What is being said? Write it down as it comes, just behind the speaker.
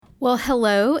Well,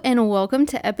 hello and welcome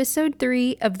to episode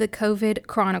 3 of the COVID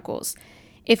Chronicles.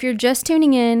 If you're just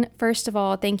tuning in, first of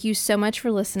all, thank you so much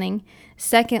for listening.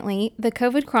 Secondly, the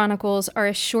COVID Chronicles are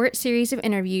a short series of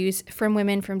interviews from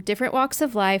women from different walks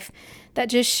of life that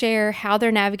just share how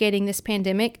they're navigating this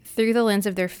pandemic through the lens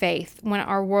of their faith when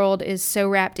our world is so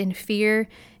wrapped in fear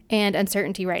and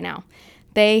uncertainty right now.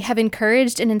 They have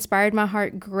encouraged and inspired my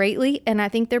heart greatly, and I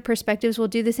think their perspectives will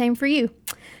do the same for you.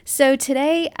 So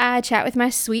today I chat with my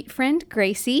sweet friend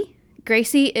Gracie.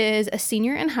 Gracie is a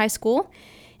senior in high school,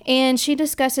 and she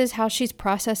discusses how she's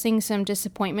processing some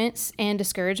disappointments and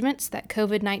discouragements that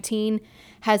COVID-19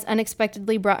 has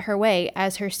unexpectedly brought her way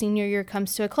as her senior year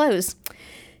comes to a close.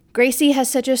 Gracie has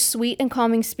such a sweet and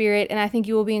calming spirit, and I think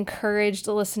you will be encouraged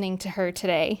listening to her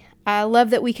today. I love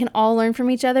that we can all learn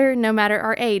from each other no matter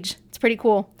our age. It's pretty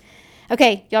cool.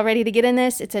 Okay, y'all ready to get in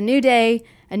this? It's a new day,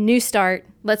 a new start.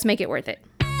 Let's make it worth it.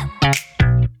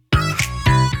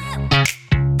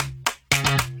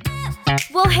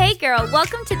 Well, hey girl,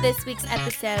 welcome to this week's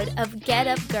episode of Get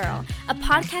Up Girl, a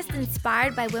podcast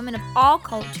inspired by women of all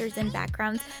cultures and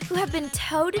backgrounds who have been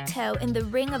toe-to-toe in the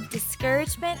ring of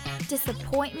discouragement,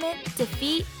 disappointment,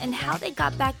 defeat, and how they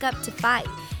got back up to fight.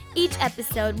 Each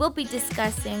episode we'll be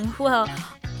discussing,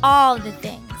 all the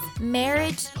things.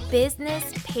 Marriage, business,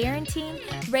 parenting,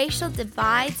 racial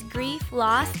divides, grief,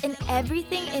 loss, and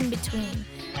everything in between.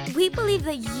 We believe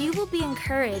that you will be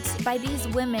encouraged by these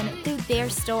women through their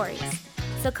stories.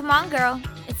 So come on, girl,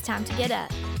 it's time to get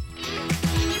up.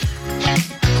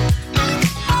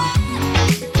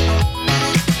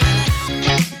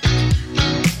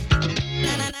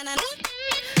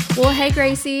 Well, hey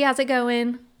Gracie, how's it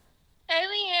going? Hey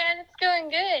Leanne, it's going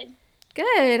good.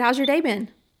 Good. How's your day been?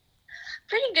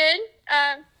 Pretty good.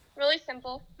 Really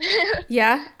simple.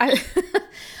 Yeah.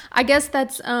 I guess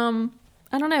that's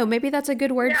I don't know, maybe that's a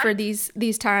good word for these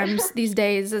times, these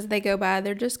days as they go by.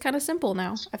 They're just kind of simple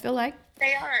now, I feel like.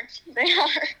 They are.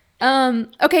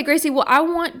 Okay, Gracie, well, I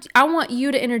want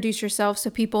you to introduce yourself so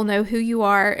people know who you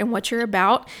are and what you're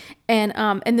about. And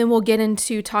then we'll get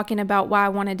into talking about why I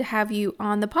wanted to have you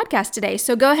on the podcast today.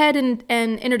 So go ahead and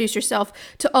introduce yourself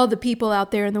to all the people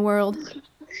out there in the world.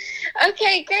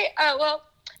 Okay, great. Well,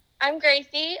 I'm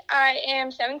Gracie. I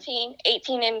am 17,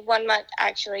 18 in 1 month,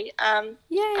 actually.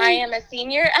 Yay. I am a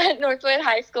senior at Northwood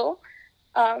High School.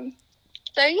 So,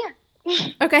 yeah.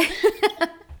 Okay.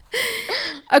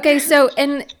 Okay, so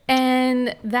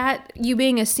and that you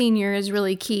being a senior is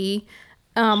really key.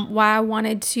 Why I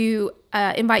wanted to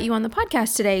invite you on the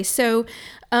podcast today. So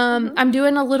I'm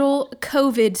doing a little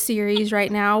COVID series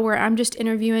right now where I'm just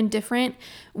interviewing different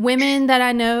women that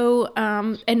I know,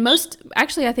 and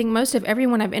I think most of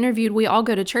everyone I've interviewed, we all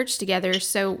go to church together,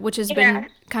 so which has been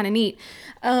kind of neat.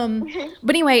 But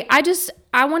anyway,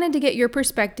 I wanted to get your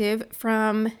perspective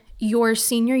from your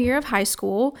senior year of high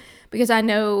school, because I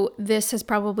know this has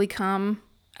probably come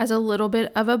as a little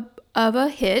bit of a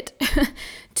hit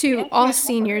to all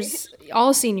seniors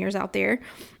out there.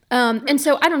 And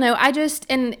so I don't know,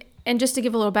 and just to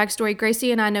give a little backstory,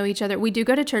 Gracie and I know each other. We do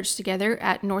go to church together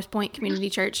at North Point Community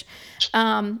Church.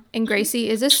 And Gracie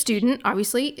is a student,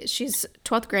 obviously. She's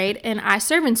 12th grade, and I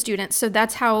serve in students. So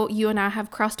that's how you and I have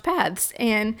crossed paths.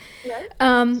 And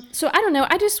so I don't know.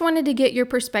 I just wanted to get your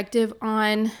perspective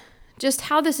on just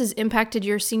how this has impacted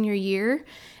your senior year.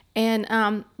 And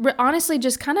honestly,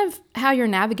 just kind of how you're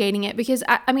navigating it. Because,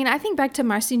 I think back to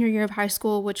my senior year of high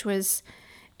school, which was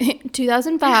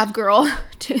 2005, girl.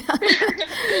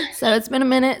 So it's been a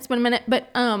minute.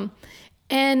 But,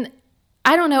 and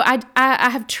I don't know. I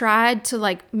have tried to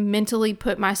like mentally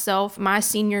put my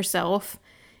senior self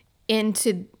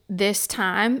into this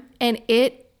time. And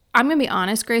I'm going to be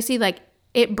honest, Gracie, like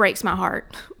it breaks my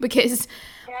heart because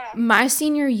my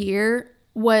senior year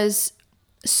was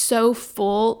so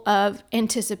full of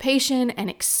anticipation and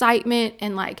excitement.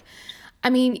 And like,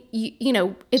 you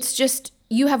know, it's just,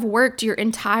 you have worked your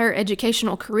entire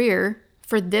educational career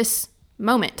for this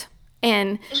moment,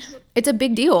 and it's a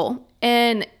big deal.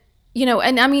 And, you know,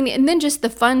 and then just the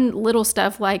fun little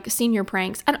stuff like senior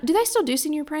pranks. Do they still do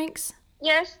senior pranks?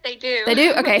 Yes, they do. They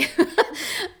do? Okay.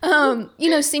 You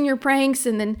know, senior pranks,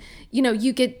 and then, you know,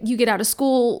 you get out of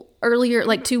school earlier,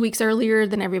 like 2 weeks earlier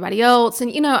than everybody else.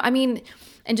 And, you know,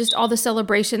 and just all the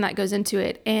celebration that goes into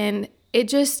it. And it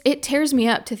tears me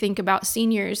up to think about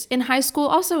seniors in high school,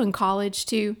 also in college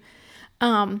too,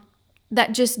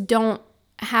 that just don't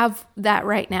have that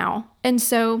right now. And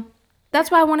so that's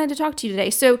why I wanted to talk to you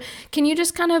today. So can you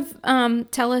just kind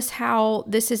of tell us how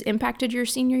this has impacted your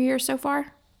senior year so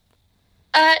far?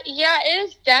 Yeah, it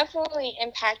has definitely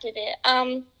impacted it.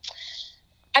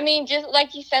 I mean, just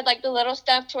like you said, like the little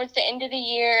stuff towards the end of the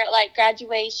year, like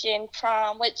graduation,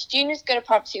 prom, which juniors go to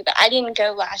prom too, but I didn't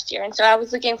go last year. And so I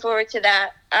was looking forward to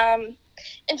that. And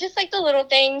just like the little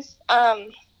things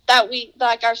that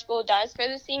like our school does for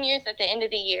the seniors at the end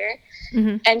of the year.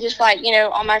 Mm-hmm. And just like,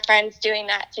 all my friends doing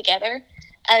that together.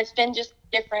 It's been just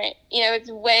different.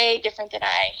 It's way different than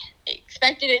I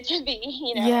expected it to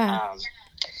be, Yeah.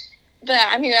 But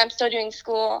I'm still doing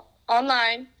school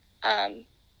online.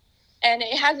 And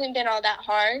it hasn't been all that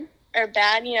hard or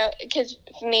bad, because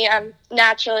for me, I'm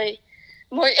naturally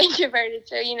more introverted.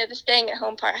 So, the staying at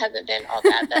home part hasn't been all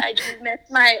bad. But I do miss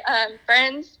my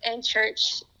friends and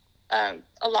church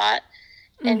a lot,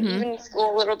 and even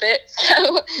school a little bit.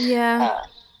 So, Yeah.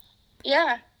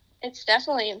 yeah, it's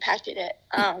definitely impacted it.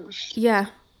 Yeah.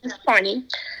 It's funny.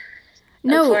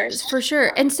 No, for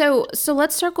sure. And so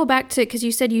let's circle back to, because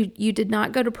you said you did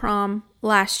not go to prom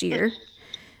last year.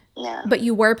 Yeah. But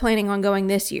you were planning on going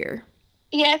this year.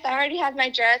 Yes, I already had my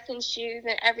dress and shoes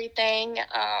and everything.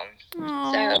 So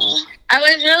I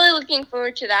was really looking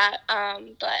forward to that.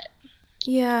 But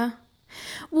yeah.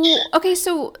 Well, okay,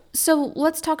 so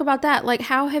let's talk about that. Like,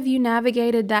 how have you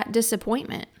navigated that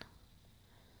disappointment?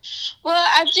 Well,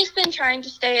 I've just been trying to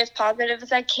stay as positive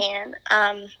as I can.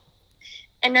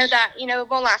 And know that, it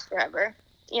won't last forever.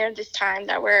 This time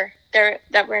that we're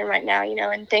in right now,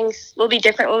 and things will be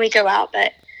different when we go out,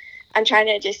 but I'm trying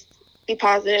to just be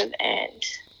positive and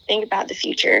think about the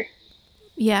future.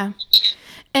 Yeah.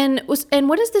 And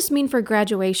what does this mean for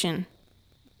graduation?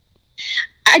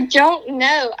 I don't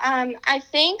know. I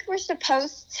think we're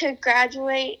supposed to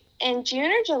graduate in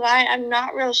June or July. I'm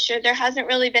not real sure. There hasn't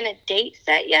really been a date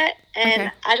set yet. And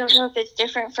Okay. I don't know if it's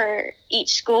different for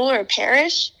each school or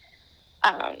parish.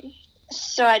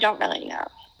 So I don't really know.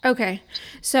 Okay.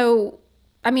 So,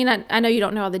 I mean, I know you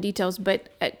don't know all the details, but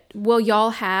will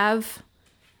y'all have,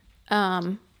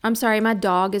 I'm sorry, my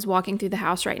dog is walking through the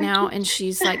house right now, and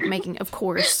she's like making, of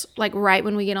course, like right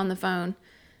when we get on the phone.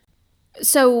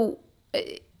 So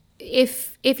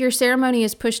if your ceremony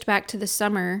is pushed back to the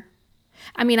summer,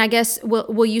 I mean, I guess,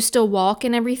 will you still walk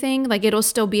and everything? Like, it'll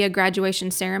still be a graduation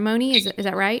ceremony? Is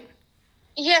that right?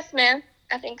 Yes, ma'am.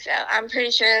 I think so. I'm pretty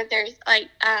sure there's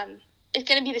it's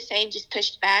going to be the same, just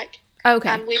pushed back.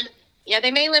 Okay.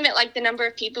 They may limit like the number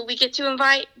of people we get to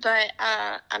invite, but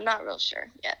I'm not real sure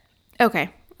yet. Okay.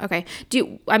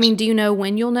 Do you know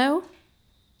when you'll know?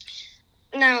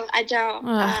 No, I don't.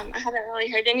 I haven't really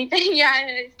heard anything. Yeah,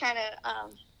 it's kind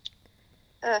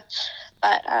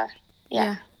of,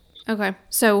 yeah. Okay.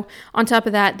 So on top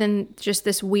of that, then just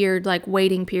this weird like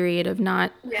waiting period of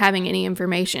not having any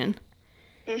information.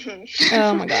 Mm-hmm.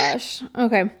 Oh my gosh.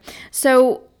 Okay.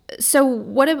 So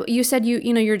what you said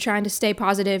you're trying to stay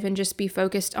positive and just be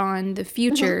focused on the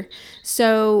future.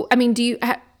 So, I mean,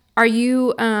 are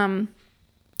you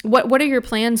what are your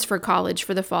plans for college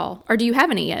for the fall? Or do you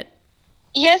have any yet?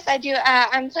 Yes, I do.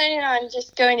 I'm planning on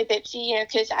just going to BIPSI,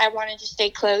 because I wanted to stay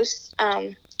close.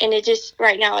 And it just,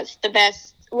 right now, it's the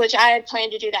best, which I had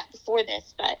planned to do that before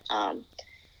this, but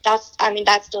that's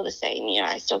still the same.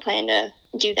 I still plan to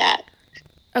do that.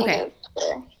 Okay.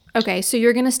 Okay, so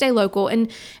you're going to stay local.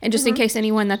 And just in case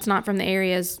anyone that's not from the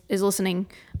area is listening,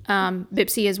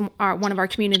 BIPSI is one of our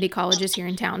community colleges here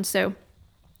in town. So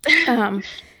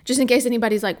just in case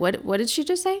anybody's like, what did she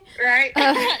just say? Right.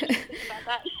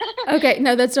 Okay,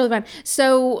 no, that's totally fine.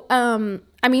 So,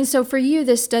 I mean, so for you,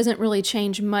 this doesn't really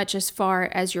change much as far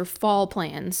as your fall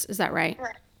plans. Is that right?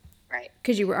 Right.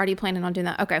 Because you were already planning on doing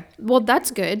that. Okay. Well,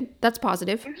 that's good. That's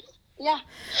positive. Yeah.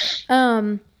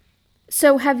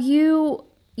 So have you,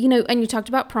 and you talked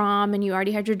about prom, and you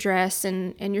already had your dress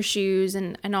and your shoes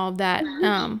and all of that,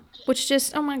 which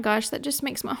just, oh my gosh, that just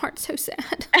makes my heart so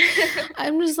sad.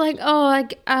 I'm just like,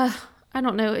 I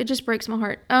don't know. It just breaks my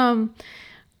heart.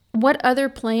 What other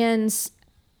plans,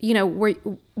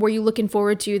 were you looking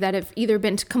forward to that have either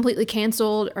been completely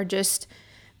canceled or just,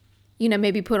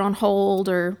 maybe put on hold,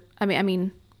 or, I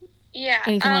mean, yeah,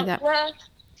 anything like that? Well,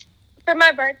 for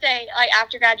my birthday, like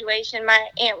after graduation, my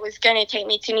aunt was going to take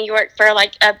me to New York for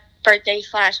like a birthday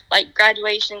 / like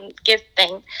graduation gift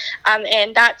thing.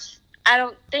 And I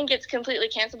don't think it's completely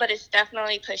canceled, but it's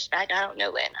definitely pushed back. I don't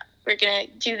know when we're going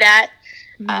to do that.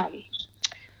 But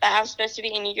I was supposed to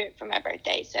be in New York for my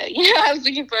birthday. So, I was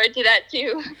looking forward to that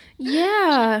too.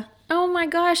 Yeah. Oh my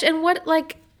gosh. And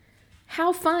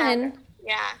how fun.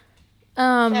 Yeah. So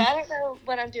I don't know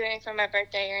what I'm doing for my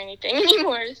birthday or anything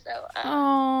anymore. So.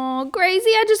 Oh,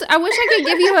 Gracie, I wish I could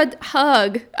give you a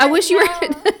hug. I wish you were.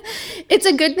 It's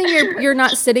a good thing you're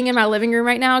not sitting in my living room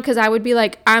right now, because I would be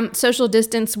like, I'm social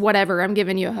distance, whatever. I'm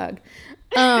giving you a hug.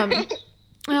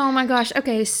 Oh my gosh.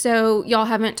 Okay, so y'all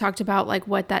haven't talked about like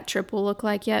what that trip will look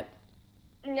like yet?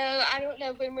 No, I don't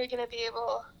know when we're gonna be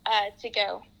able to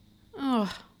go.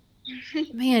 Oh,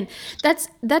 man. That's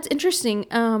interesting.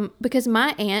 Because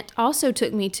my aunt also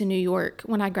took me to New York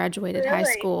when I graduated high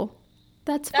Really? school.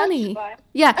 That's That's funny. fun.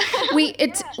 Yeah, we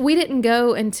didn't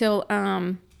go until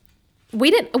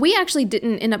we actually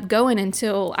didn't end up going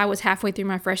until I was halfway through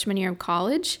my freshman year of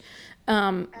college.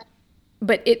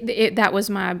 But that was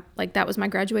my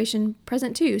graduation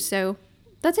present too. So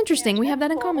that's interesting. We have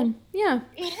that in common. Yeah.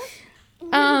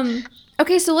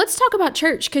 Okay, so let's talk about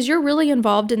church because you're really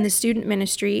involved in the student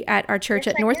ministry at our church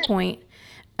Yes, at I North am. Point.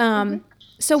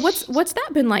 So what's that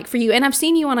been like for you? And I've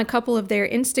seen you on a couple of their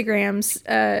Instagrams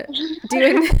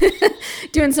doing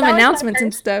doing some That was my announcements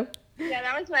and first. stuff. Yeah,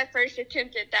 that was my first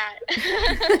attempt at that.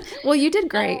 Well, you did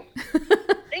great.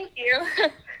 Thank you.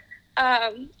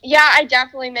 Yeah, I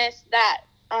definitely missed that.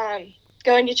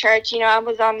 Going to church, I'm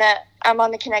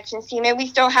on the connections team, and we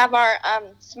still have our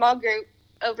small group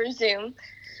over Zoom.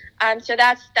 So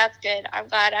that's good. I'm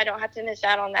glad I don't have to miss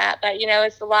out on that. But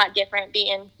it's a lot different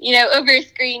being over a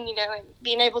screen, and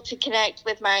being able to connect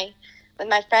with my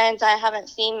friends. I haven't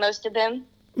seen most of them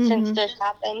since this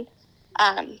happened.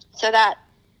 So that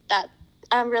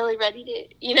I'm really ready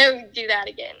to do that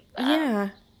again. Yeah.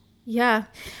 Yeah.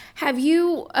 Have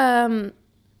you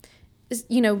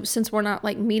since we're not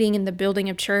like meeting in the building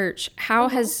of church, how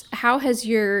has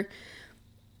your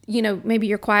maybe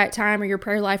your quiet time or your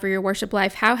prayer life or your worship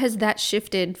life, how has that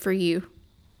shifted for you?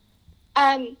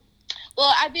 Well,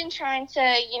 I've been trying to,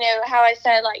 how I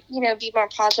said, like, be more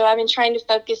positive. I've been trying to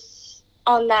focus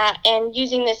on that and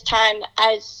using this time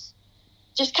as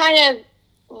just kind of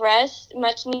rest,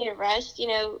 much needed rest,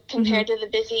 compared to the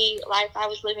busy life I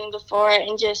was living before,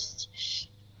 and just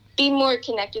be more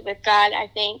connected with God. I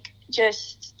think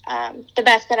just the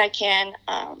best that I can.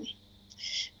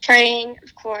 Praying,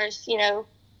 of course,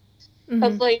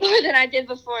 hopefully more than I did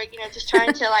before, just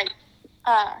trying to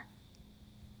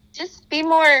just be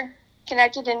more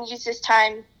connected and use this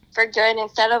time for good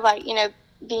instead of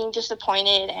being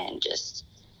disappointed and just,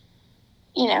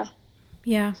 Yeah.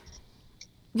 Yeah.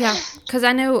 Because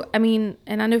I know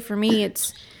for me,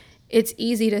 it's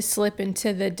easy to slip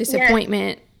into the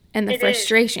disappointment and the it is.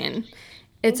 frustration.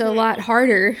 It's a lot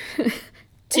harder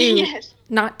to Yes.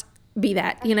 not be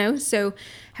that, so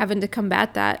having to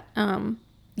combat that.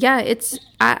 Yeah,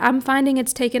 I'm finding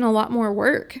it's taken a lot more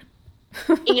work.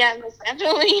 Yeah, most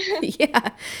definitely.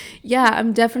 Yeah,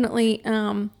 I'm definitely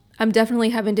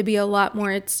having to be a lot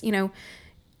more. It's,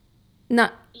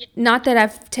 not that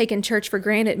I've taken church for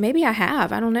granted. Maybe I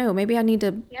have. I don't know. Maybe I need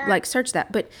to like search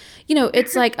that. But,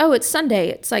 it's like, oh, it's Sunday.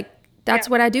 It's like, that's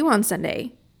what I do on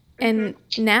Sunday. And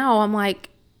now I'm like,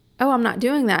 oh, I'm not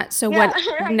doing that. So what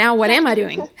am I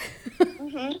doing?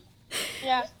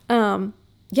 Yeah.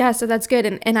 Yeah, so that's good.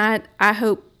 And I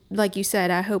hope, like you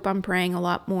said, I hope I'm praying a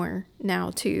lot more now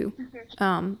too.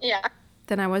 Yeah.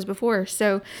 Than I was before.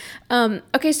 So,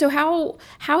 okay. So how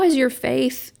has your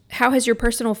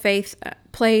personal faith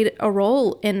played a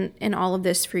role in all of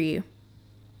this for you?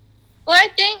 Well, I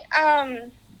think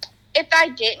if I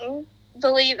didn't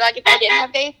believe, like if I didn't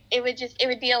have faith, it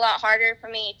would be a lot harder for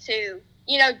me to,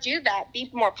 do that, be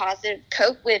more positive,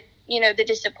 cope with, the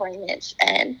disappointments.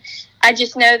 And I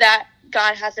just know that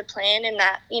God has a plan and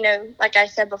that, like I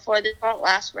said before, this won't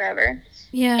last forever.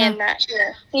 Yeah. And that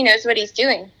He knows what He's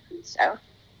doing. So.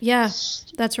 Yeah,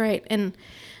 that's right. And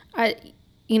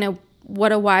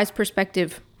what a wise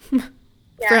perspective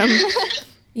from,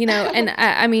 and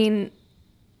I mean,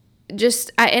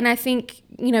 I think,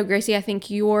 Gracie, I think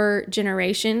your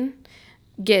generation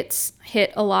gets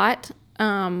hit a lot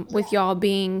with y'all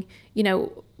being,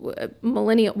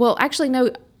 millennial. Well, actually,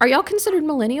 no. Are y'all considered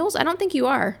millennials? I don't think you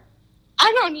are.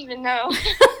 I don't even know.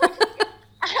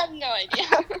 I have no idea.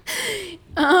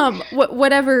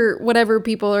 Whatever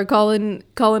people are calling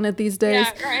it these days.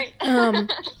 Yeah, right.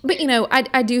 But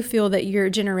I do feel that your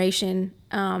generation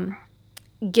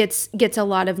gets a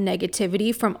lot of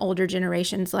negativity from older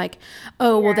generations, like,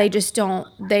 oh, well, they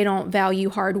don't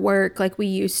value hard work like we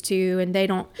used to, and they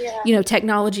don't,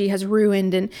 technology has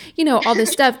ruined, and all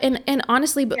this stuff. And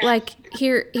honestly, but like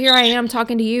here I am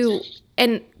talking to you,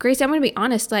 and Grace, I'm going to be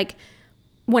honest, like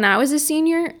when I was a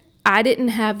senior, I didn't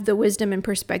have the wisdom and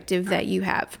perspective that you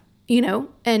have,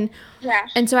 and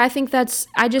so I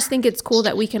just think it's cool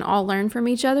that we can all learn from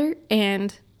each other.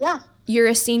 And you're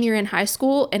a senior in high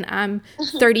school and I'm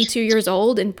 32 years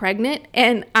old and pregnant,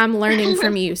 and I'm learning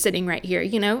from you sitting right here,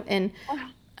 and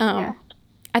I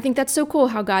think that's so cool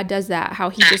how God does that, how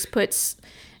He just puts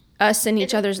us in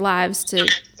each other's lives to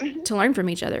learn from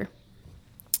each other.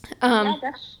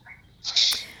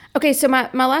 Okay, so my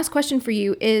last question for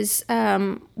you is,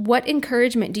 what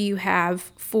encouragement do you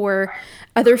have for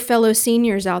other fellow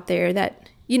seniors out there that,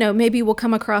 maybe will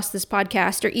come across this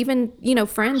podcast, or even,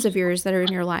 friends of yours that are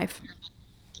in your life?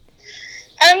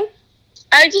 I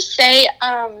would just say,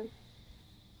 again,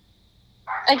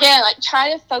 like,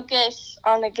 try to focus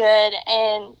on the good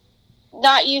and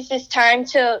not use this time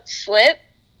to slip,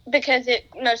 because it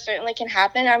most certainly can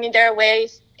happen. I mean, there are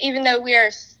ways, even though we are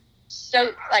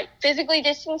so, like, physically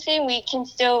distancing, we can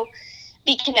still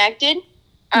be connected.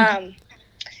 And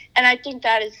I think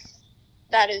that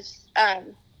is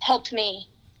helped me,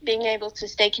 being able to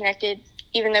stay connected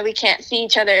even though we can't see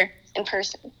each other in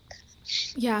person.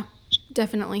 Yeah,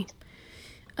 definitely.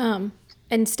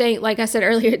 And staying, like I said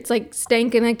earlier, it's like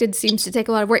staying connected seems to take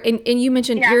a lot of work. And you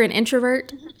mentioned you're an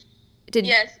introvert.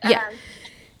 Yes. Yeah.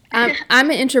 I'm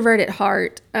an introvert at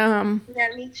heart. Yeah,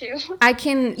 me too. I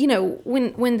can,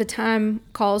 when the time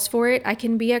calls for it, I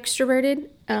can be extroverted.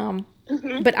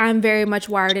 But I'm very much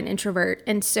wired an introvert.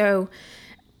 And so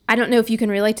I don't know if you can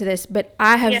relate to this, but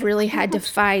I have really had to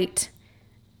fight,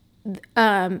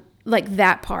 like,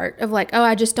 that part of, like, oh,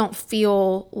 I just don't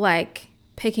feel like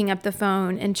picking up the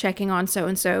phone and checking on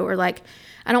so-and-so, or, like,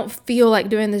 I don't feel like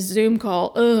doing this Zoom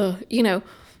call.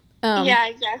 Yeah,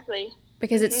 exactly.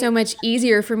 Because it's so much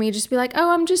easier for me to just be like,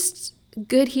 oh, I'm just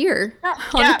good here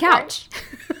on the couch.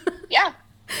 Right. Yeah.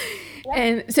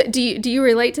 And so do you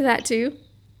relate to that too?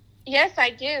 Yes,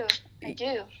 I do. I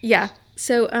do. Yeah.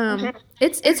 So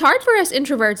it's hard for us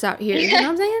introverts out here. You know what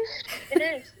I'm saying? It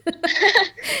is.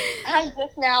 I'm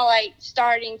just now, like,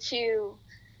 starting to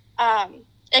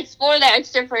explore the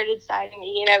extroverted side of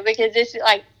me, because this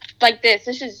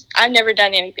is I've never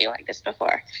done anything like this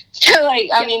before. So, like,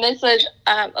 I mean, this was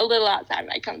a little outside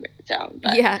my comfort zone,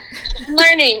 but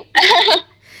learning.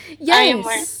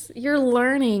 Yes, you're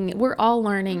learning. We're all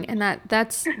learning, and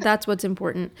that's what's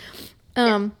important.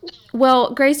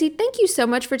 Well, Gracie, thank you so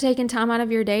much for taking time out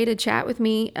of your day to chat with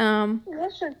me.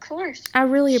 Yes, of course. I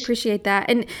really appreciate that.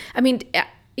 And I mean,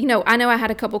 I know I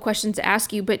had a couple questions to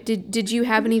ask you, but did you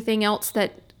have anything else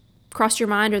that crossed your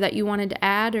mind, or that you wanted to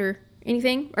add, or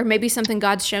anything, or maybe something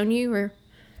God's shown you, or?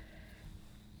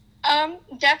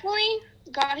 Definitely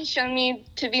God has shown me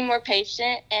to be more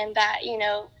patient, and that,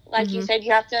 like you said,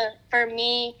 you have to, for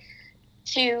me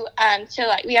to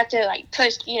like, we have to, like,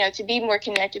 push, to be more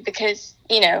connected, because,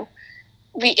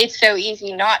 it's so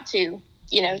easy not to,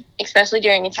 especially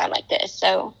during a time like this.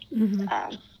 So,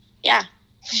 yeah.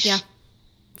 Yeah,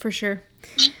 for sure.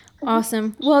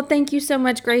 Awesome. Well, thank you so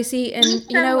much, Gracie. And,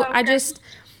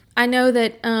 I know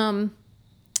that,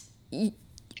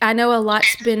 I know a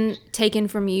lot's been taken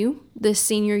from you this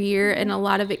senior year, and a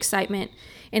lot of excitement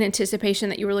and anticipation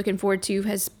that you were looking forward to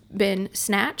has been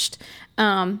snatched.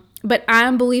 But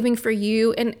I'm believing for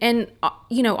you and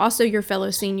also your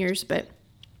fellow seniors, but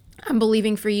I'm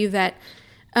believing for you that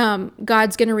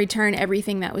God's going to return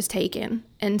everything that was taken.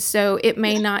 And so it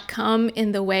may not come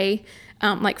in the way,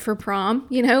 like for prom,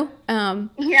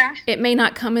 it may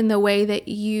not come in the way that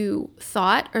you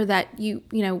thought, or that you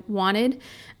wanted.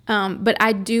 But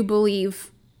I do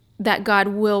believe that God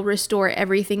will restore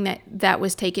everything that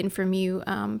was taken from you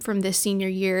from this senior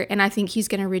year. And I think he's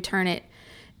going to return it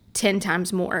 10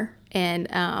 times more. And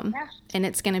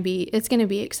it's going to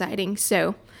be exciting.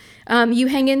 So you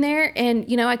hang in there, and,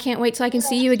 I can't wait till I can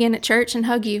see you again at church and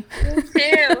hug you. Me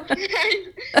too.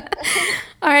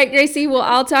 All right, Gracie. Well,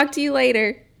 I'll talk to you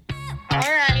later. All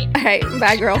right. All right.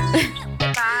 Bye, girl.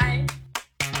 Bye.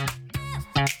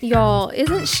 Y'all,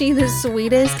 isn't she the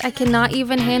sweetest? I cannot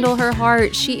even handle her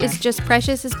heart. She is just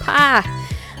precious as pie.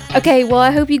 Okay, well,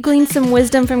 I hope you gleaned some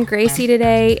wisdom from Gracie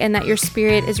today, and that your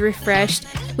spirit is refreshed.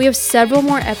 We have several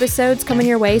more episodes coming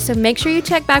your way, so make sure you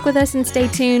check back with us and stay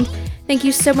tuned. Thank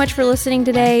you so much for listening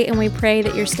today, and we pray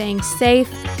that you're staying safe,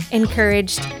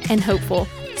 encouraged, and hopeful.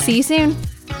 See you soon.